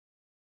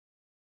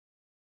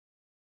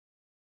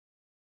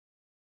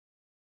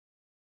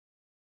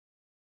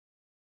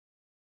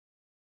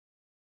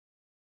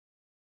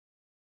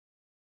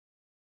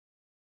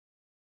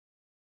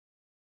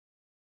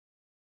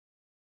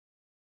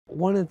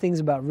One of the things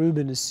about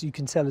Ruben is you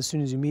can tell as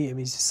soon as you meet him,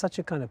 he's such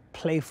a kind of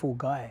playful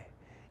guy.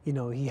 You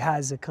know, he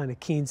has a kind of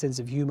keen sense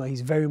of humor.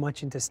 He's very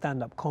much into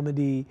stand-up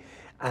comedy,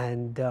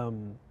 and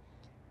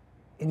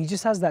he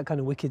just has that kind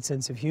of wicked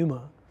sense of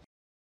humor.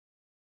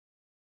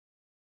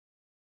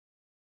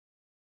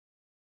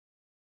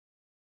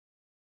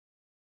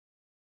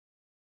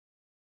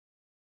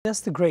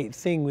 That's the great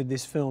thing with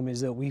this film, is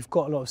that we've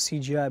got a lot of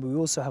CGI, but we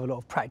also have a lot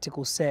of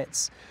practical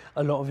sets,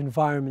 a lot of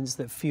environments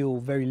that feel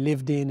very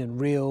lived in and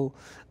real.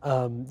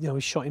 You know,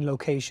 we shot in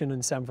location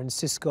in San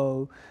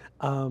Francisco,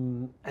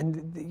 and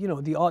you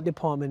know, the art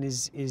department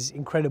is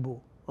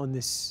incredible on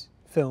this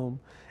film,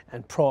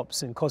 and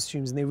props and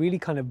costumes, and they really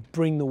kind of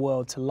bring the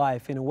world to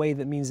life in a way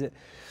that means that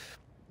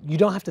you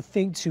don't have to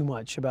think too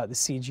much about the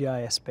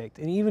CGI aspect.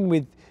 And even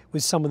with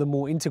some of the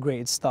more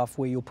integrated stuff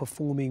where you're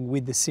performing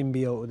with the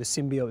symbiote, or the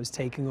symbiote is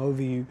taking over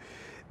you,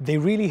 they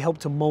really help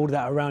to mold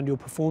that around your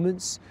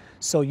performance.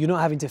 So you're not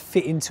having to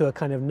fit into a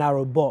kind of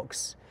narrow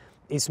box.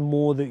 It's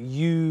more that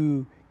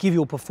you give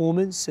your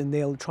performance and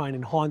they'll try and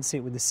enhance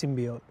it with the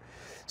symbiote.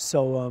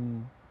 So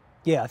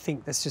yeah, I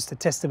think that's just a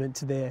testament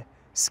to their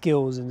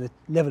skills and the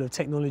level of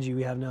technology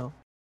we have now.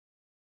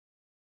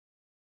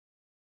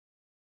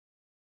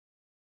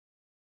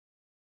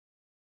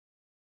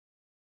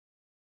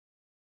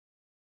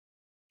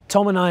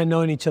 Tom and I have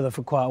known each other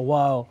for quite a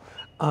while,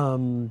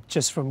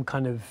 just from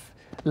kind of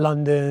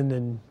London,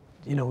 and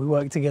you know, we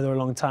worked together a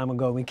long time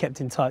ago and we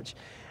kept in touch.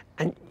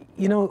 And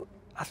you know,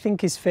 I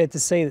think it's fair to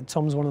say that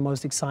Tom's one of the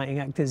most exciting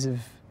actors of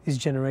his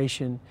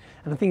generation.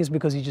 And I think it's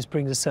because he just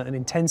brings a certain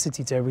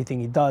intensity to everything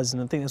he does,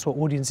 and I think that's what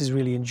audiences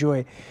really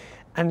enjoy.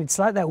 And it's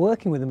like that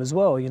working with him as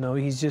well, you know,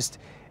 he's just,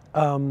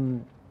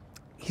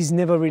 he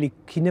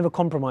never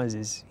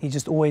compromises. He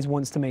just always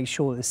wants to make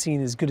sure that the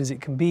scene is as good as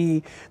it can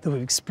be, that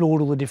we've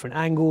explored all the different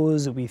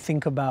angles, that we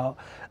think about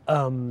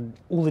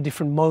all the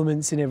different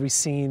moments in every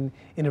scene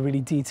in a really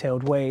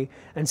detailed way.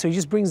 And so he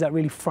just brings that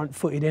really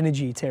front-footed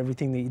energy to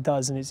everything that he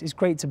does. And it's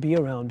great to be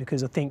around,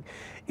 because I think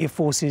it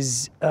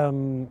forces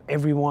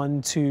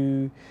everyone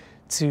to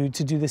do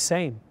the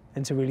same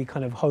and to really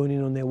kind of hone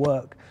in on their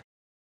work.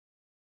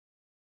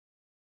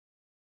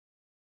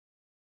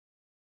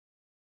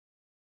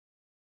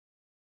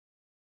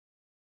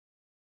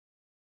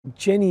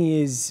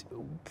 Jenny is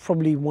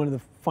probably one of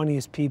the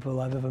funniest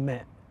people I've ever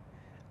met.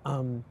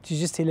 She's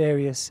just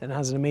hilarious and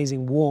has an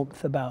amazing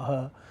warmth about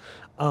her.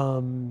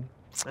 And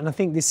I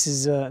think this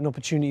is an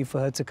opportunity for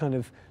her to kind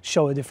of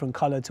show a different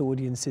color to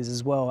audiences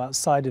as well,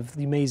 outside of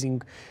the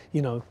amazing,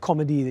 you know,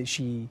 comedy that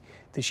she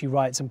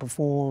writes and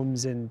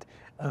performs, and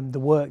the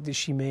work that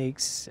she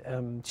makes.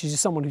 She's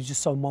just someone who's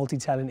just so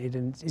multi-talented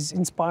and is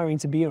inspiring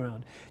to be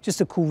around.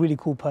 Just a cool, really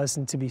cool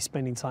person to be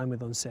spending time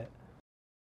with on set.